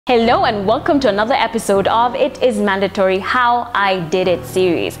Hello and welcome to another episode of It Is Mandatory How I Did It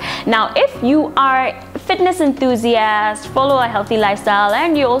series. Now, if you are a fitness enthusiast, follow a healthy lifestyle,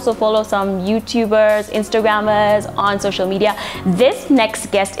 and you also follow some YouTubers, Instagrammers on social media, this next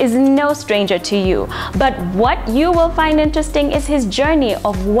guest is no stranger to you. But what you will find interesting is his journey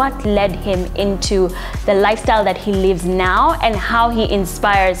of what led him into the lifestyle that he lives now and how he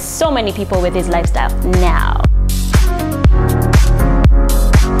inspires so many people with his lifestyle now.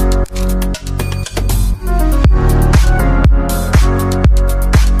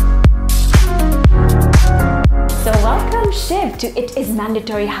 Shiv to It Is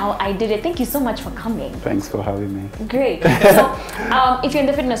Mandatory How I Did It. Thank you so much for coming. Thanks for having me. Great. So if you're in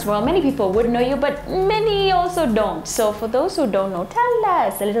the fitness world, many people would know you, but many also don't. So for those who don't know, tell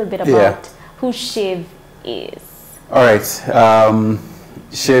us a little bit about who Shiv is. All right.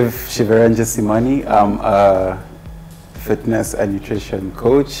 Shiv'S. I'm a fitness and nutrition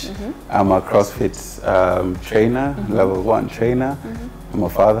coach. I'm a CrossFit trainer, level 1 trainer. I'm a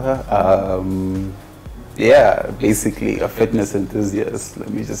father. Yeah, basically a fitness enthusiast. Let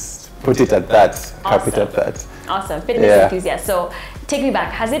me just put it at that, cap it at that. Awesome, fitness enthusiast. So take me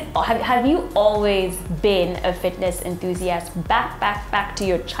back. Have you always been a fitness enthusiast back to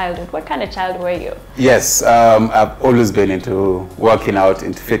your childhood? What kind of child were you? Yes, I've always been into working out,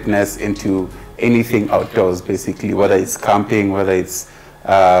 into fitness, into anything outdoors basically, whether it's camping, whether it's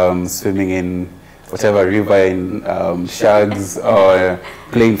swimming in whatever river in Shiv'S, or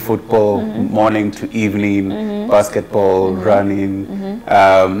playing football morning to evening, basketball, running.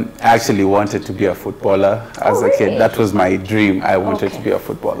 I actually wanted to be a footballer as a kid. That was my dream. I wanted to be a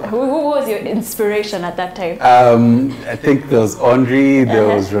footballer. Who was your inspiration at that time? I think there was Henry,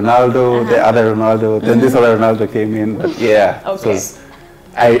 there was Ronaldo, the other Ronaldo, then this other Ronaldo came in. But yeah, it was,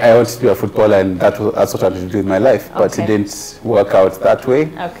 I wanted to be a footballer, and that's what I wanted to do in my life, but it didn't work out that way.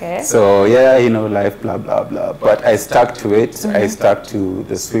 So yeah, you know, life, blah, blah, blah. But I stuck to it. I stuck to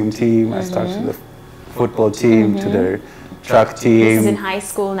the swim team. I stuck to the football team, to the track team. This is in high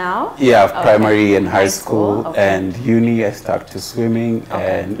school now? Yeah, primary and high school. And uni, I stuck to swimming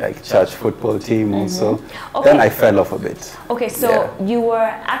and like church football team also. Then I fell off a bit. Okay, so you were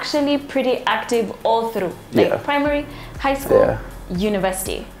actually pretty active all through, like primary, high school,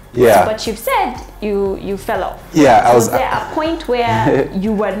 university. So, but you've said you fell off. Yeah, was there a point where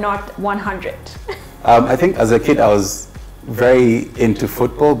you were not 100? I think as a kid I was very into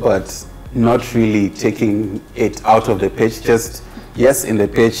football, but not really taking it out of the pitch. Just yes, in the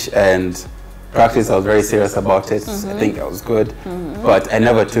pitch and practice, I was very serious about it. I think I was good, but I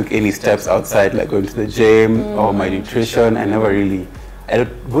never took any steps outside, like going to the gym or my nutrition. I never really. I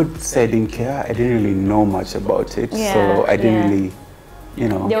would say I didn't care. I didn't really know much about it, so I didn't really, you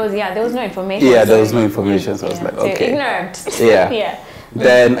know. There was no information. Yeah, there was no information, so I was like, so okay. Ignorant. Yeah.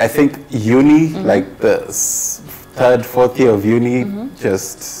 Then I think uni, like the 3rd, 4th year of uni,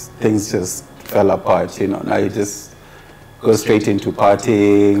 things just fell apart. You know, now you just go straight into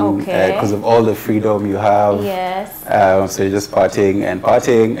partying because of all the freedom you have. So you're just partying, and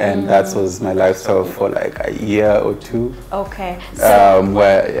that was my lifestyle for like a year or two.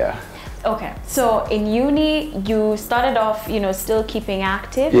 So in uni, you started off, you know, still keeping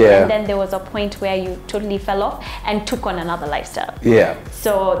active, and then there was a point where you totally fell off and took on another lifestyle.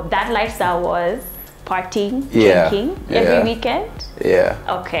 So that lifestyle was partying, drinking every weekend?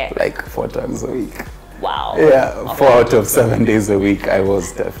 Like 4 times a week. Wow. 4 out of 7 days a week I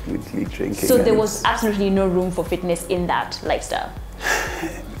was definitely drinking. So there was absolutely no room for fitness in that lifestyle?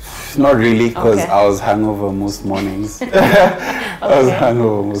 Not really, because I was hungover most mornings.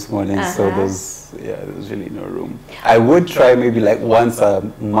 So there's really no room. I would try maybe like once a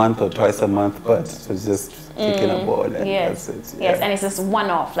month or twice a month, but it was just kicking a ball and that's it. And it's just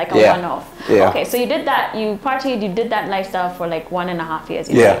one-off, like a one-off. Okay, so you did that, you partied, you did that lifestyle for like 1.5 years,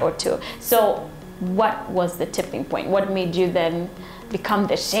 you say, or 2. So what was the tipping point? What made you then become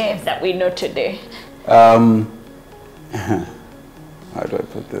the Shiv that we know today? How do I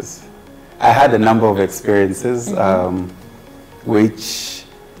put this? I had a number of experiences which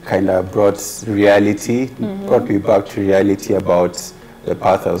kind of brought reality, brought me back to reality about the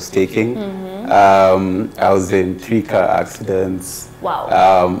path I was taking. I was in 3 car accidents,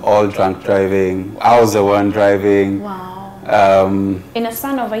 all drunk driving. I was the one driving. In a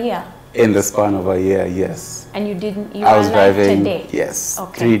span of a year? In the span of a year, yes. And you didn't, I was driving today? Yes.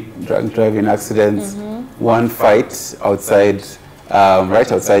 3 drunk driving accidents, 1 fight outside,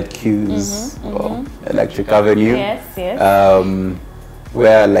 right outside Q's, or Electric Avenue.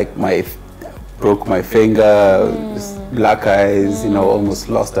 Where like broke my finger, black eyes, you know, almost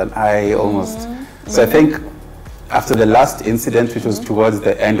lost an eye, almost. So I think after the last incident, which was towards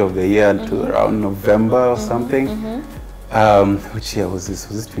the end of the year, to around November or something, which year was this?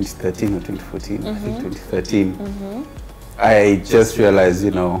 Was this 2013 or 2014? I think 2013. I just realized,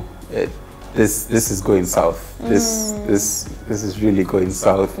 you know, this is going south. This is really going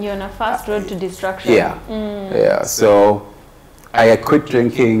south. You're on a fast road to destruction. Yeah, yeah. So I quit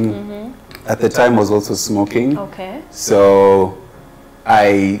drinking. At the time, was also smoking. Okay. So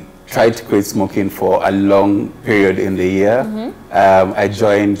I tried to quit smoking for a long period in the year. I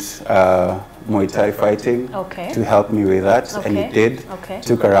joined Muay Thai fighting to help me with that, and it did.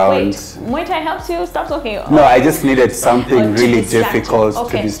 Took around. Wait, Muay Thai helps you stop smoking? No, I just needed something really difficult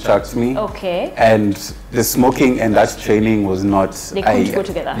to distract me. And the smoking and that training was not. They couldn't go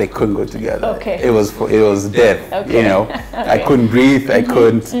together. They couldn't go together. It was death. You know, I couldn't breathe. I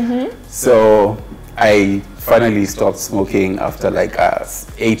couldn't. So I finally stopped smoking after like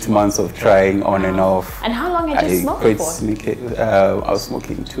 8 months of trying on and off. And how long had you smoked for? I was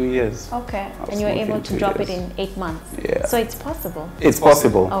smoking 2 years. Okay, and you were able to drop it in 8 months. Yeah. So it's possible. It's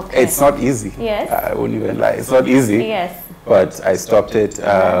possible. It's not easy. Yes. I wouldn't even lie. It's not easy. Yes. But I stopped it.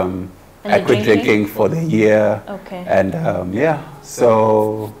 I quit drinking for the year. And yeah,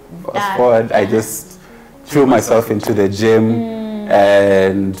 so fast forward, I just threw myself into the gym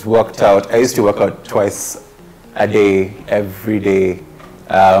and worked out. I used to work out twice a day, every day,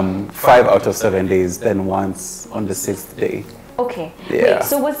 5 out of 7 days, then once on the 6th day. Okay. Yeah. Wait,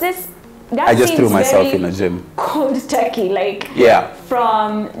 so was this, that I just threw myself in a gym. Cold turkey, like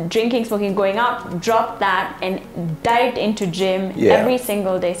from drinking, smoking, going out, dropped that and dived into gym every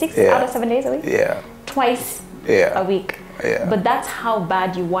single day, 6 out of 7 days a week? Yeah. Twice a week. Yeah. But that's how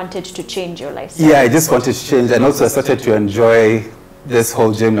bad you wanted to change your lifestyle. Yeah, I just wanted to change, and also I started to enjoy this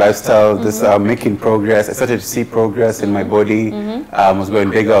whole gym lifestyle, this making progress. I started to see progress in my body. I was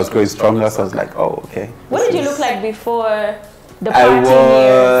going bigger, I was going stronger, so I was like, oh, okay. What did you look like before the party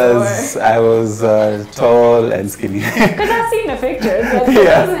years? I was tall and skinny. Because I've seen the pictures, but it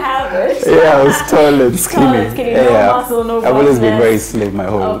doesn't have it. Yeah, I was tall and skinny. Tall and skinny, no muscle, no I've always been very slim my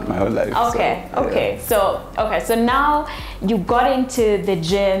whole life. Okay, so now you got into the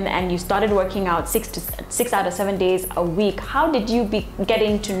gym and you started working out 6 out of 7 days a week. How did you get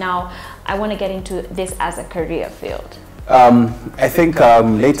into now, I want to get into this as a career field? I think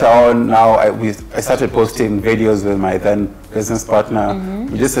later on now I started posting videos with my then business partner.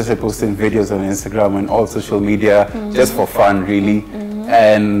 We just started posting videos on Instagram and all social media just for fun, really.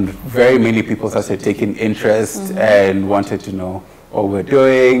 And very many people started taking interest and wanted to know what we're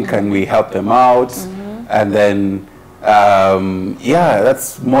doing, can we help them out? And then yeah,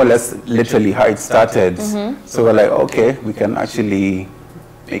 that's more or less literally how it started. So we're like, okay, we can actually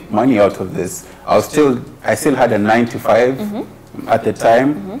make money out of this. I still had a 9 to 5 at the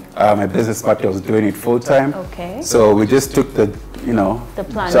time. My business partner was doing it full time. So we just took the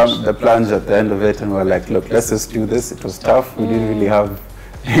plunge at the end of it, and we're like, look, let's just do this. It was tough. We didn't really have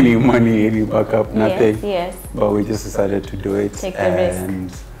any money, any backup, nothing. But we just decided to do it. Take the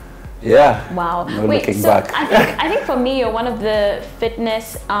risk. Yeah. Wow. No looking back. I think for me, you're one of the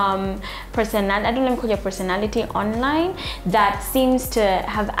fitness personality. I don't know if you call your personality online that seems to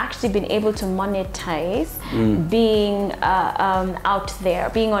have actually been able to monetize being out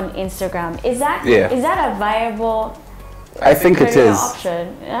there, being on Instagram. Is that a viable? I think it is.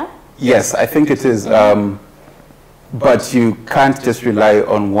 Option? Yeah. Yes, I think it is. But you can't just rely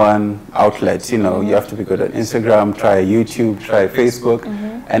on one outlet. You know, you have to be good at Instagram, try YouTube, try Facebook,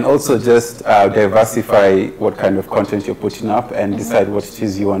 and also just diversify what kind of content you're putting up and decide what it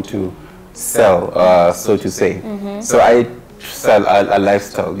is you want to sell, so to say. So I sell a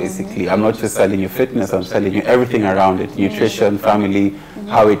lifestyle, basically. I'm not just selling you fitness, I'm selling you everything around it, nutrition, family,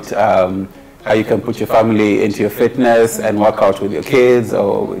 how you can put your family into your fitness and work out with your kids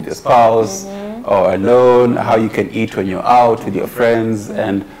or with your spouse. Or alone, how you can eat when you're out with your friends.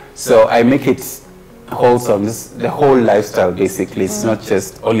 And so I make it wholesome, the whole lifestyle basically. It's not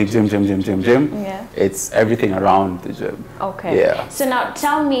just only gym. It's everything around the gym. Yeah. So now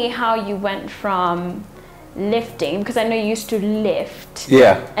tell me how you went from lifting, because I know you used to lift.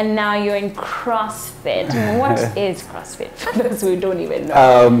 And now you're in CrossFit. What is CrossFit for those who don't even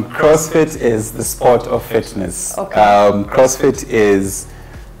know? CrossFit is the sport of fitness. CrossFit is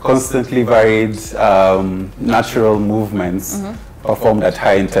constantly varied natural movements performed at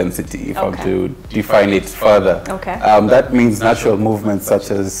high intensity, if I'm to define it further. That means natural movements such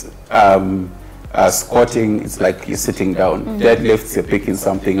as squatting, it's like you're sitting down. Deadlifts, you're picking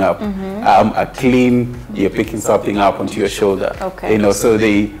something up. A clean, you're picking something up onto your shoulder. You know, so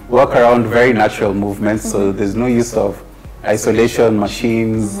they work around very natural movements, so there's no use of isolation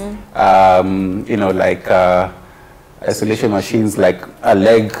machines, you know, like isolation machines like a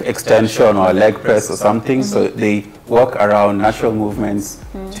leg extension or a leg press or something. So they work around natural movements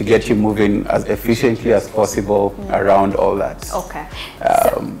to get you moving as efficiently as possible around all that. Okay.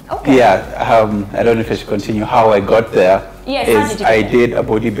 Yeah, I don't know if I should continue. How I got there is I did a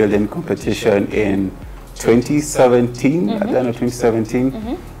bodybuilding competition in 2017, at the end of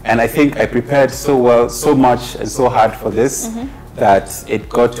 2017. And I think I prepared so well, so much and so hard for this that it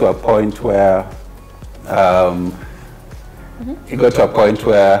got to a point where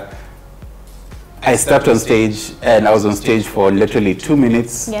I stepped on stage, and I was on stage for literally 2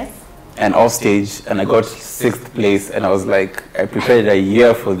 minutes. Yes. And off stage, and I got 6th place, and I was like, I prepared a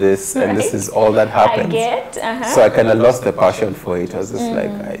year for this, and this is all that happened. I get. So I kind of lost the passion for it. I was just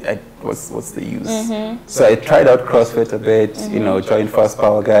like, what's the use? So I tried out CrossFit a bit, you know, joined Fast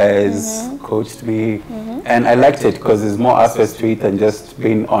Power guys, coached me, and I liked it because there's more aspects to it than just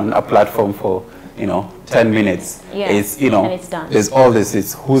being on a platform for, you know, 10 minutes. It's, you know, and it's done. there's all this,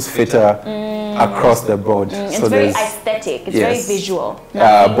 it's who's fitter across the board. It's so very aesthetic, it's very visual.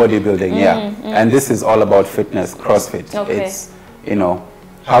 Bodybuilding, and this is all about fitness, CrossFit. Okay. It's, you know,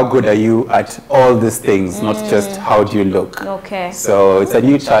 how good are you at all these things, not just how do you look. Okay. So it's a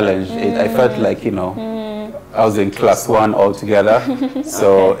new challenge. I felt like, you know, I was in class 1 altogether,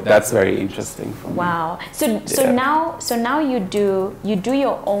 so that's very interesting for me. Wow. So now you do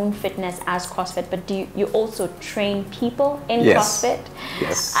your own fitness as CrossFit, but do you also train people in CrossFit?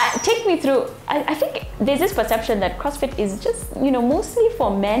 Yes. Take me through. I think there's this perception that CrossFit is just, you know, mostly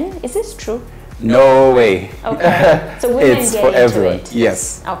for men. Is this true? No way. Okay. So women it's get for into everyone. it.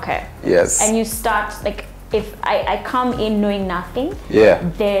 Yes. Okay. Yes. And you start like, if I come in knowing nothing,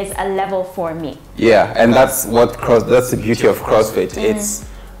 there's a level for me. Yeah, and that's that's the beauty of CrossFit.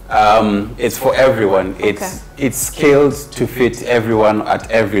 It's for everyone. It's scaled to fit everyone at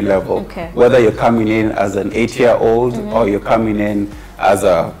every level. Okay. Whether you're coming in as an 8-year-old or you're coming in as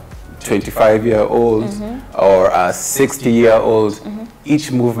a 25-year-old or a 60-year-old, each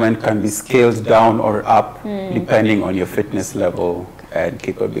movement can be scaled down or up depending on your fitness level and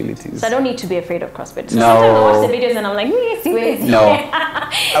capabilities. So I don't need to be afraid of CrossFit. So no. sometimes I watch the videos and I'm like, wait. No.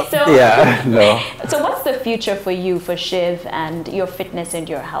 No. So what's the future for you, for Shiv, and your fitness and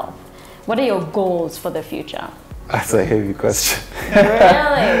your health? What are your goals for the future? That's a heavy question.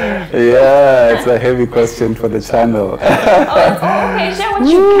 Really? Yeah, it's a heavy question for the channel. Okay, share what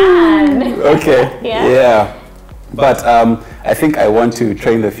you can. Okay, yeah. But I think I want to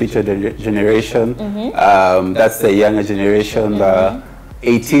train the future generation. That's the younger generation, the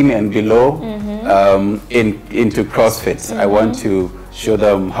 18 and below, into CrossFit. I want to show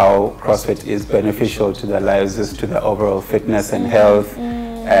them how CrossFit is beneficial to their lives, just to their overall fitness and health,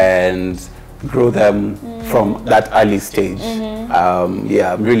 and grow them from that early stage.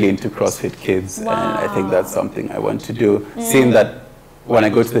 Yeah, I'm really into CrossFit Kids, and I think that's something I want to do. Seeing that when I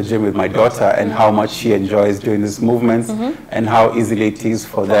go to the gym with my daughter and how much she enjoys doing these movements and how easily it is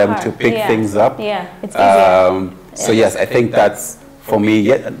for them to pick things up. Yeah, it's easier. So yes, I think that's, for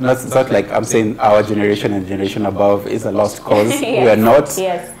me, it's not like I'm saying our generation and generation above is a lost cause. We are not.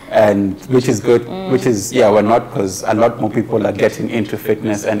 And which is good, which is, we're not, because a lot more people are getting into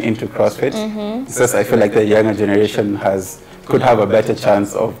fitness and into CrossFit. It's just, I feel like the younger generation could have a better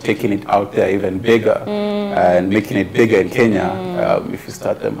chance of taking it out there even bigger and making it bigger in Kenya if you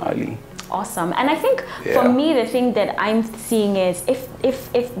start them early. Awesome. And I think for me, the thing that I'm seeing is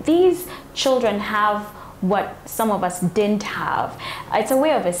if these children have what some of us didn't have, it's a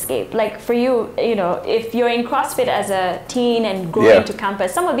way of escape. Like for you, you know, if you're in CrossFit as a teen and growing to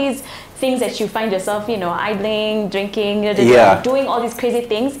campus, some of these things that you find yourself, you know, idling, drinking, doing all these crazy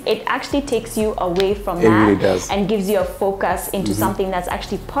things, it actually takes you away from that. Really does. And gives you a focus into something that's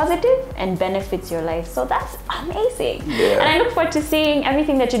actually positive and benefits your life. So that's amazing. And I look forward to seeing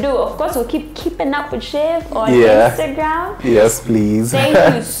everything that you do. Of course, we'll keep keeping up with Shiv on Instagram. Yes, please.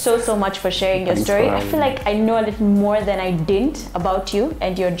 Thank you so much for sharing your story. I feel like I know a little more than I didn't about you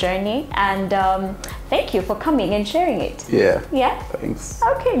and your journey. And thank you for coming and sharing it. Yeah? Thanks.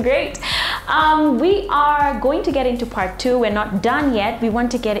 Okay, great. We are going to get into part 2. We're not done yet. We want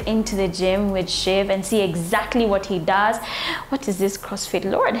to get into the gym with Shiv and see exactly what he does. What is this CrossFit?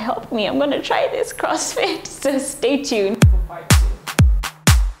 Lord help me. I'm going to try this CrossFit. So stay tuned.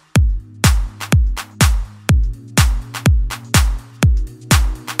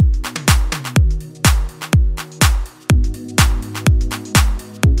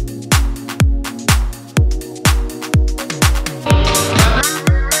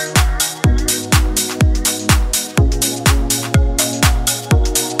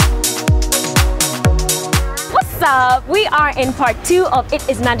 We are are in part 2 of It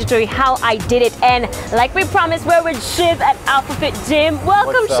Is Mandatory How I Did It, and like we promised, we're with Shiv at AlphaFit Gym.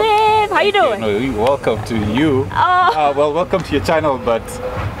 Welcome, Shiv. How you doing? Welcome to you. Well, welcome to your channel, but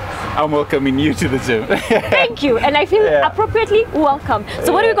I'm welcoming you to the gym. Thank you, and I feel appropriately welcome.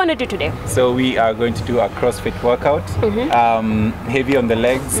 So what are we going to do today? So we are going to do a CrossFit workout, heavy on the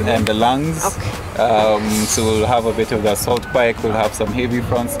legs and the lungs. Okay. So we'll have a bit of the assault bike, we'll have some heavy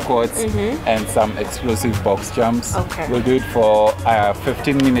front squats and some explosive box jumps. Okay. We'll do it for a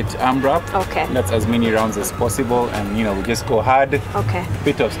 15-minute AMRAP. Okay. That's as many rounds as possible, and we just go hard. Okay.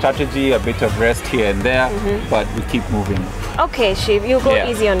 Bit of strategy, a bit of rest here and there, but we keep moving. Okay, Shiv, you go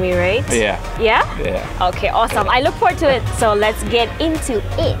easy on me, right? Yeah. Yeah? Yeah. Okay, awesome. I look forward to it. So let's get into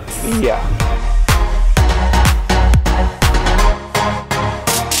it. Yeah.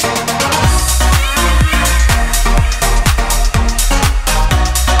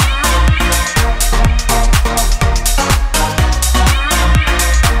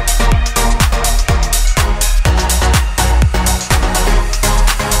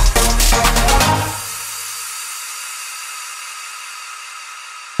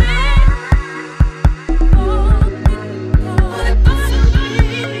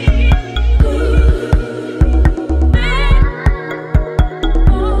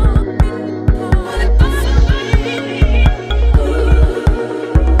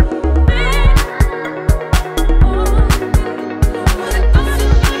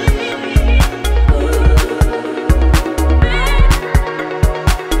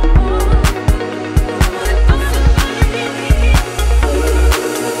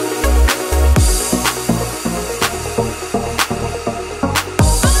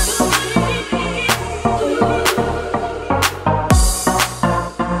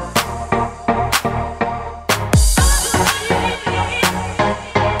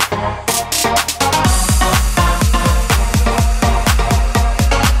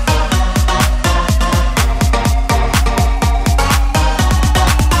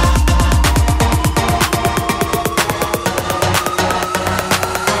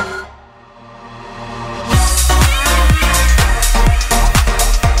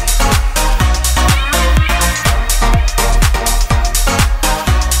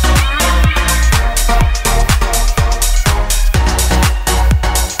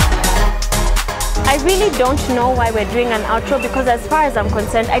 Don't know why we're doing an outro, because as far as I'm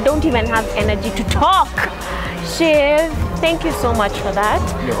concerned, I don't even have energy to talk. Shiv, thank you so much for that.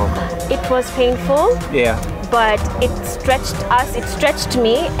 You're welcome. It was painful. Yeah. But it stretched us, it stretched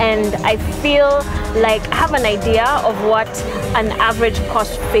me, and I feel like I have an idea of what an average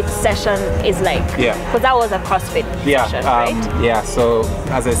CrossFit session is like. Yeah. Because that was a CrossFit session, right? Yeah, so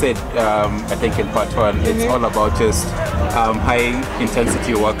as I said, I think in part 1, it's all about just high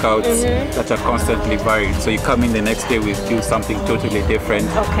intensity workouts that are constantly varied. So you come in the next day with do something totally different.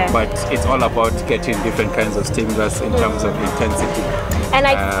 Okay. But it's all about getting different kinds of stimulus in terms of intensity.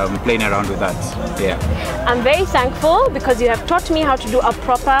 And playing around with that. Yeah. I'm very thankful because you have taught me how to do a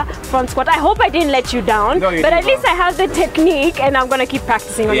proper front squat. I hope I didn't let you down, but at least I have the technique, and I'm gonna keep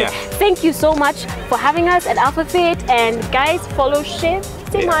practicing on it. Thank you so much for having us at AlphaFit, and guys, follow Shiv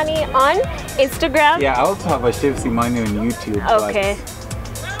Simani on Instagram. Yeah, I also have a Shiv Simani on YouTube. Okay.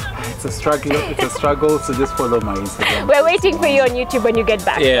 It's a struggle. It's a struggle. So just follow my Instagram. We're waiting for you on YouTube when you get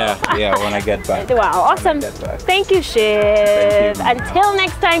back. Yeah, when I get back. Wow, awesome. Thank you, Shiv. Thank you. Until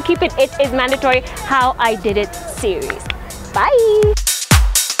next time, keep it. It is Mandatory How I Did It series. Bye.